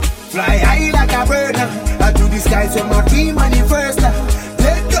Fly high like a bird now. I do the skies with my team manifest now.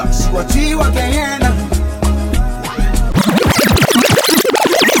 Let us what we want to hear now.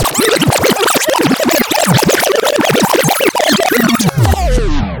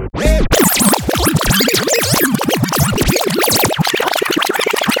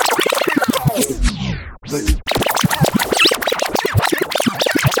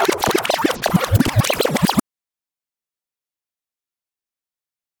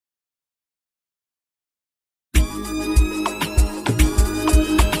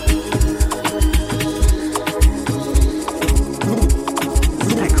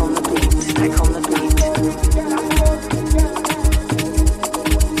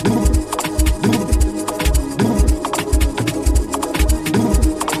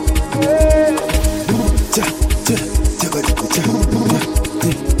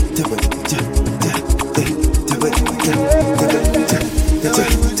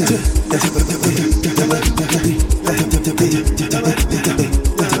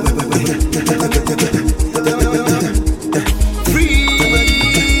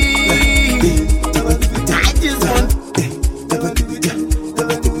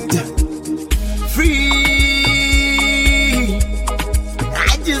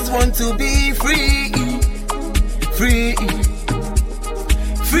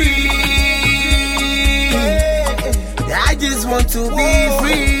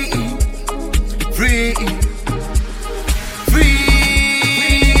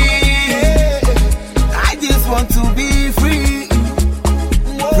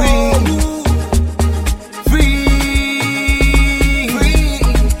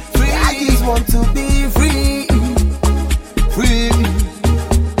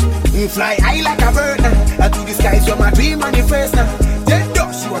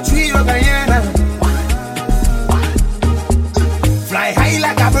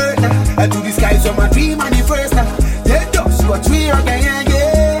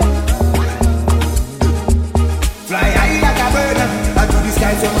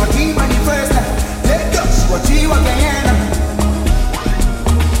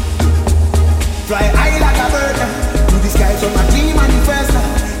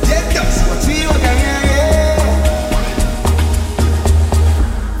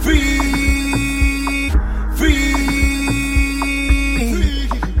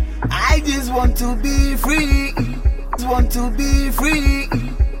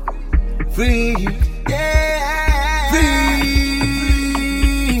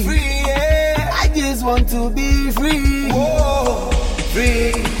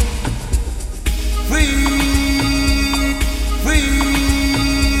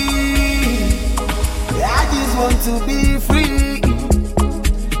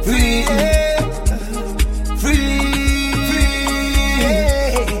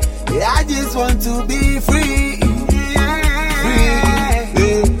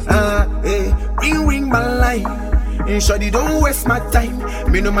 Shawty, don't waste my time.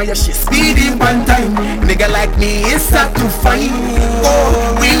 Me know my shit speeding one time. Nigga like me is hard to find.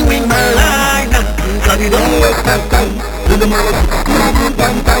 Oh, wing my line. Shawty, don't waste my time. Me know my shit speeding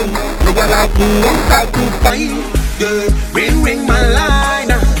one time. Nigga like me is hard to find. Yeah, ring my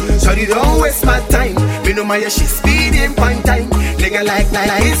line. Shawty, don't waste my time. Me know my shit speeding one time. Nigga like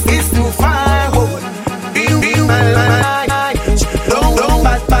it's too far. Oh, ring my line. Don't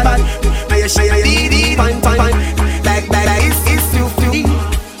bad. My shit speeding one time. It's you feel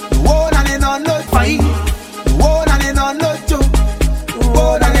whoa, and on no fine. Whoa, and on no joke.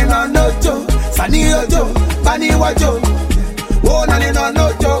 Whoa, and on no joke. Sani Ojo, Bani Wajo. Whoa, and on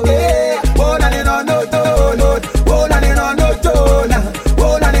no joke. Whoa, and on no joke. Whoa, and on no joke.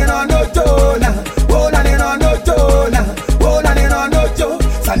 Whoa, and on no joke. Whoa, and on no joke. Whoa, and on no joke.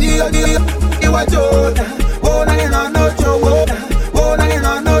 Sani Ojo, Wajo. Whoa, and on no joke.